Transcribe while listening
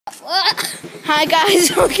Hi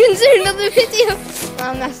guys, welcome to another video.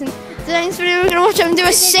 I'm messing. Today's video we're going to watch him do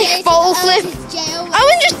a sick bottle flip. I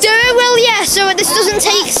wouldn't just do it, will ya? So this doesn't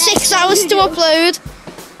take 6 hours to upload.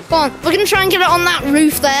 Come on, we're going to try and get it on that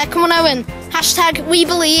roof there. Come on, Owen. Hashtag we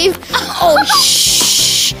believe. Oh,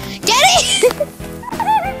 shh. Get it!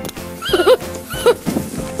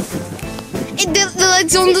 The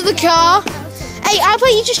leg's under the car. Hey, how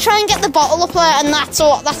about you just try and get the bottle up there, and that's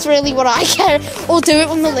really what I care. Or do it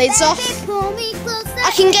when the lid's off.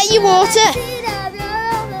 I can get you water.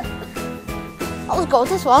 That was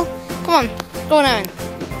good as well. Come on, go on, Owen.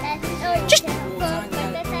 Just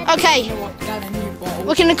okay.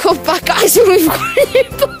 We're gonna cut back, guys, and we've got a new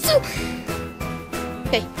bottle.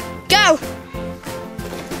 Okay, go.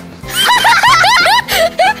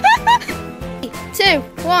 2,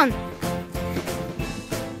 1.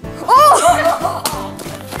 Oh!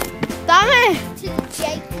 Damn it!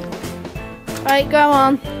 Right, go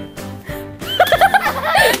on.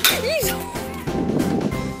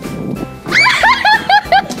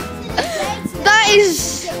 That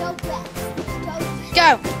is.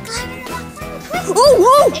 Go.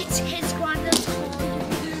 Oh! It's his granddad's car.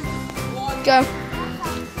 Go.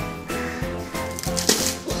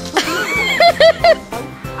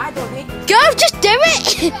 I don't need. Go, just do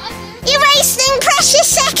it! You're wasting precious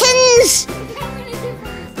seconds!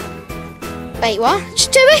 Wait, what?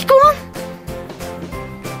 Just do it, go on.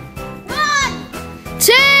 1,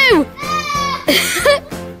 2!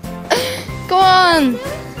 Go on.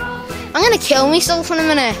 I'm gonna kill myself in a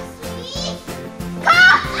minute.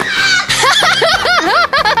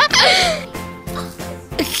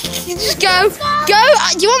 Just go. Go!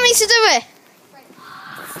 Do you want me to do it?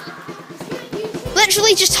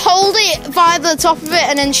 Literally just hold it by the top of it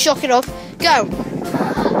and then shock it up. Go.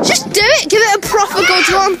 Just do it. Give it a proper good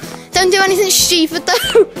one. Don't do anything stupid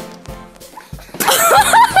though.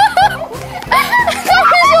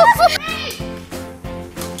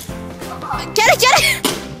 Get it.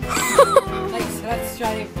 Let's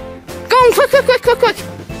try it. Go on, quick.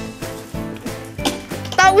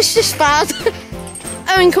 That was just bad.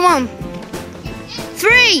 Owen, come on.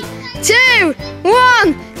 3, 2,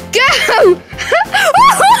 1, go!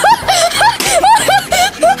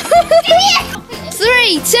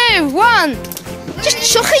 3, 2, 1. Just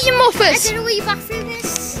chuck it, you muppet. I don't know where your bathroom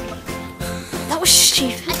is. That was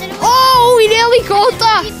stupid. Oh, we nearly caught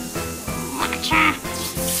that.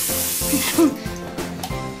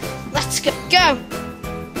 Let's go. Go.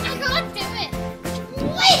 I can't do it.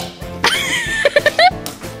 Wait.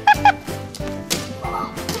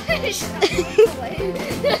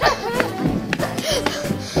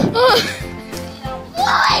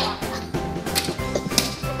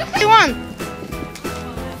 Come on.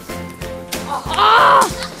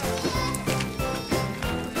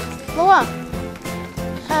 What?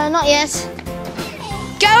 Not yet.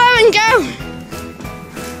 Go, Owen, go.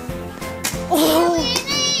 Oh.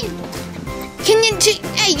 Can you?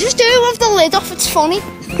 Hey, just do it with the lid off. It's funny.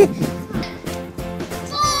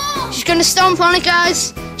 She's gonna stomp on it,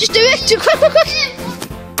 guys. Just do it. Quick.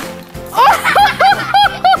 Oh.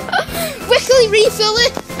 Quickly refill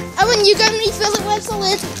it. Owen, you go and refill it. Where's the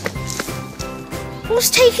lid? What's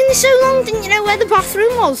taking this so long? Didn't you know where the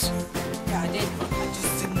bathroom was? Yeah, I did, but I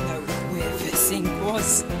just didn't know where the sink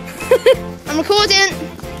was. I'm recording.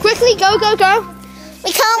 Quickly, go.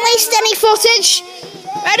 We can't waste any footage.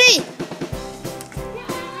 Ready?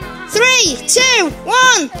 3, 2,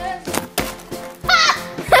 1.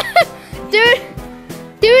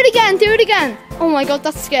 Do it again. Oh my god,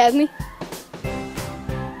 that scared me.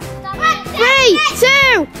 3,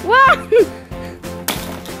 2, 1.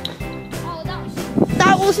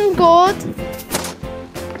 That wasn't good.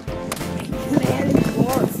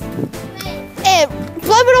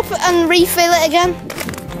 Blow it up and refill it again.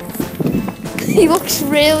 He looks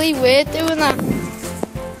really weird doing that.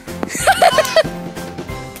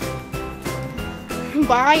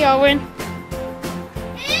 Bye, Owen.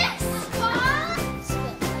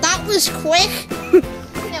 That was quick.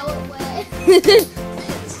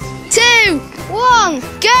 2, 1,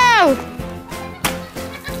 go!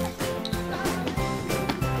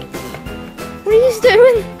 What are you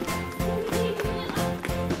doing?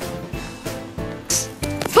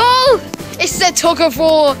 Pull! It's the tug of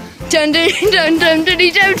war. Dun dun dun dun dun dun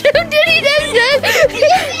dun dun dun.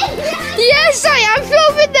 Yes, I am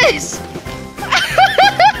filming this.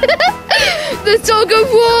 The tug of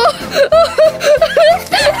war.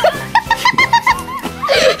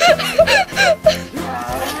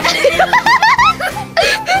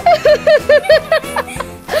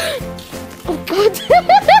 Oh God.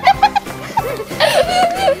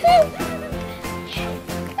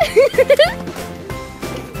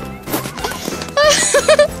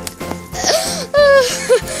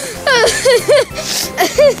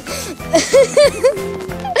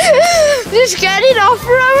 Just get it off,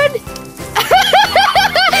 Rowan.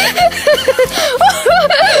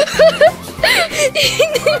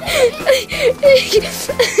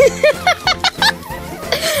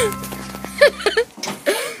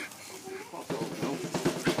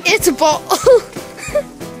 It's a bottle.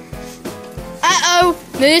 Uh-oh,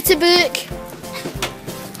 Murterberg.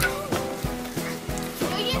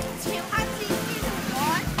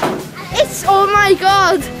 It's, oh my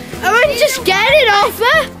god. Owen, just get it off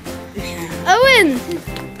her. Owen.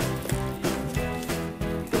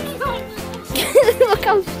 Look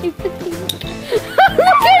how stupid he is. Look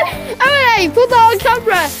at, Owen, hey, put that on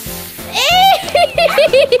camera.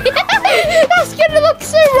 That's gonna look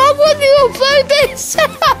so wrong when you upload this.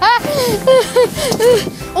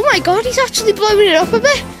 Oh my god, he's actually blowing it up a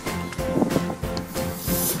bit.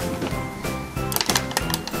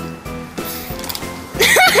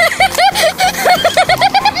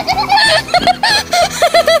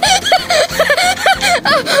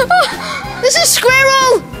 There's a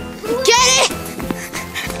squirrel! Get it!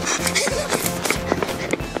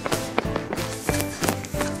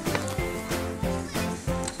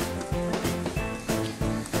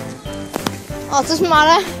 Oh, it doesn't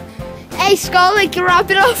matter. Hey, Scarlett, grab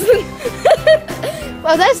it off.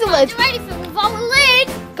 Well, there's the lid. You ready for the bottle lid?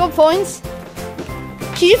 Good points.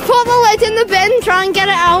 Can you just put the lid in the bin, try and get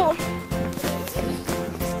it out?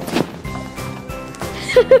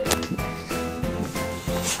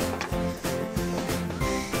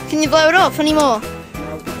 Can you blow it up anymore?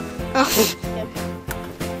 No.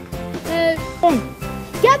 Oh.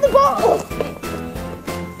 Get the bottle!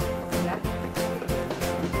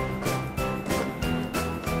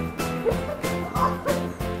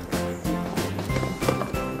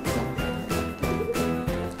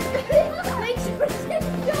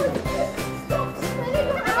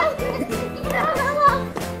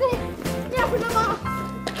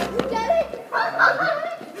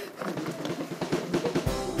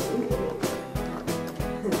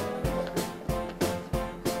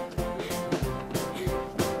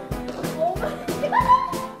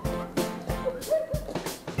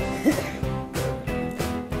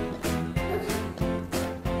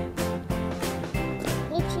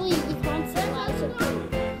 Literally, you can't see Elijah.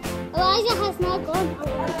 Elijah has not gone.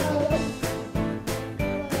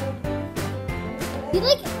 You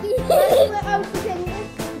like.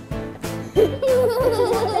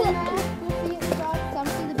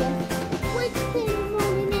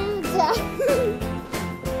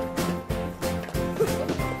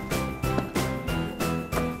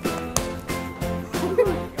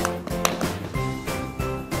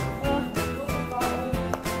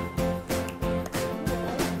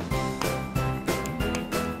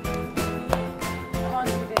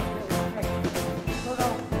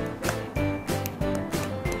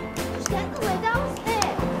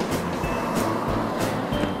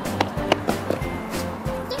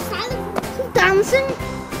 Dancing.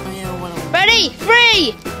 Ready?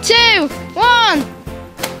 3, 2, 1.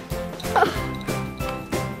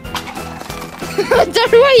 I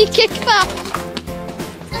don't know why you kicked that.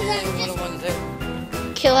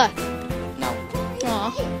 Kill her. No.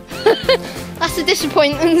 Aw. That's a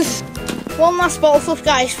disappointment. One last bottle fluff,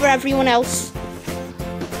 guys, for everyone else.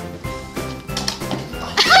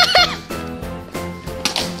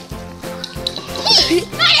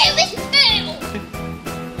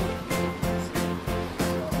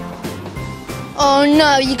 Oh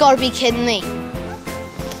no, you gotta be kidding me.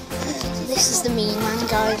 This is the mean man,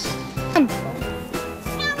 guys.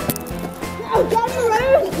 No, get on the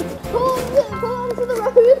road! Pull onto the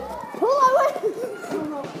road! Pull away!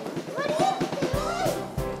 What are you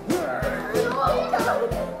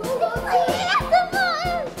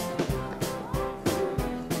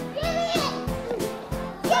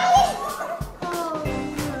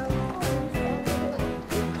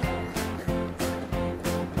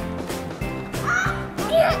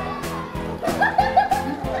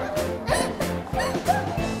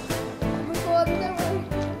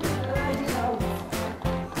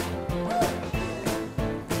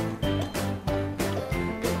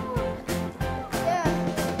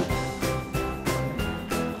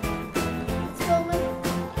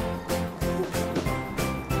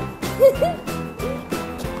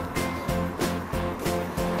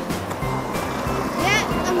Yeah,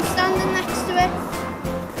 I'm standing next to it.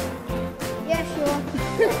 Yeah, sure.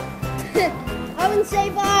 I wouldn't say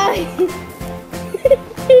bye.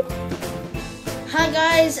 Hi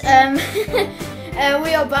guys,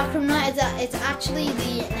 we are back from that. It's actually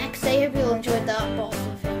the next day. Hope you all enjoyed that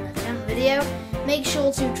bottle of film video. make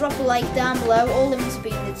sure to drop a like down below. All links will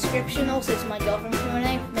be in the description. Also to my girlfriend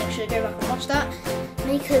Q&A. Make sure to go back and watch that.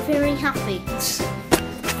 Make her very happy.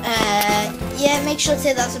 Yeah, make sure to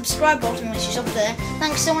hit that subscribe button which is up there.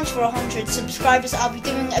 Thanks so much for 100 subscribers. I'll be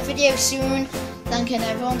doing a video soon thanking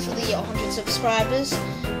everyone for the 100 subscribers,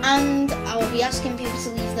 and I will be asking people to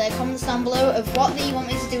leave their comments down below of what they want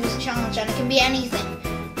me to do as a challenge, and it can be anything.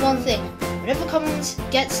 One thing, whatever comment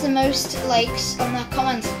gets the most likes on that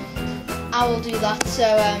comment, I will do that. So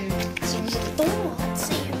as soon as it's done, let's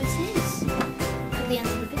see who it is at the end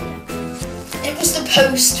of the video. It was the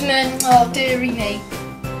postman. Oh dearie me.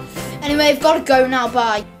 Anyway, I've got to go now.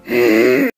 Bye.